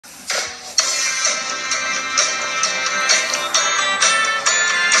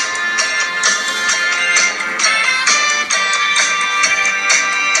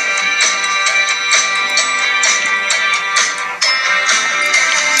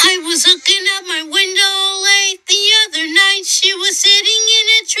was looking out my window late the other night. She was sitting in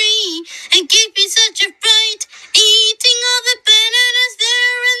a tree and gave me such a fright, eating all the bananas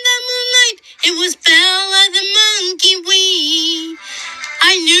there in the moonlight. It was Bella the monkey wee.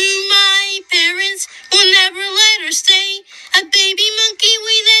 I knew my parents will never let her stay, a baby monkey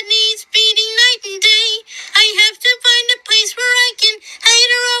wee that needs feeding night and day. I have to find a place where I can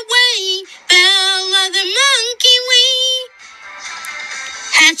hide her away, Bella the monkey wee.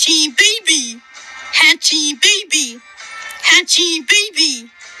 Hatchy baby, hatchy baby, hatchy baby,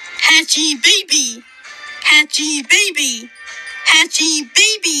 hatchy baby, hatchy baby, hatchy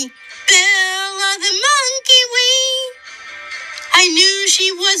baby, Bella the monkey wee. I knew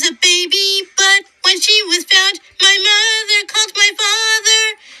she was a baby, but when she was found, my mother called my father.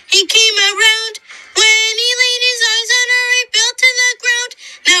 He came around. When he laid his eyes on her, he fell to the ground.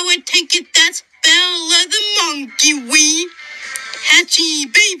 Now I take it that's Bella the monkey wee. Hatchy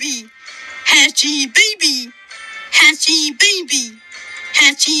baby, hatchy baby, hatchy baby,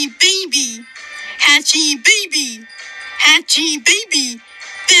 hatchy baby, hatchy baby, hatchy baby,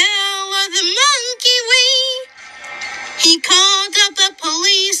 Bella the monkey wee. He called up the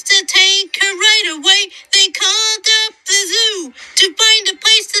police to take her right away. They called up the zoo to find a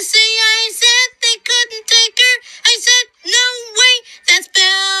place to stay. I said they couldn't take her. I said no way, that's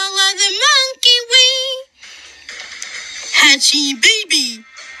Bella the monkey wee. Hatchy baby,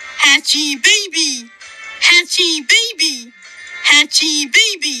 hatchy baby, hatchy baby, hatchy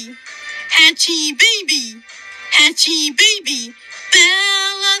baby, hatchy baby, hatchy baby,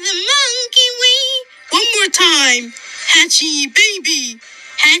 Bella the monkey wee. One more time. Hatchy baby,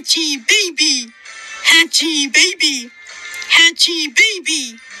 hatchy baby, hatchy baby, hatchy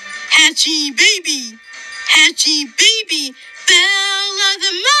baby, hatchy baby, hatchy baby, Bella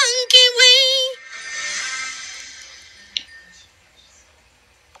the monkey wee.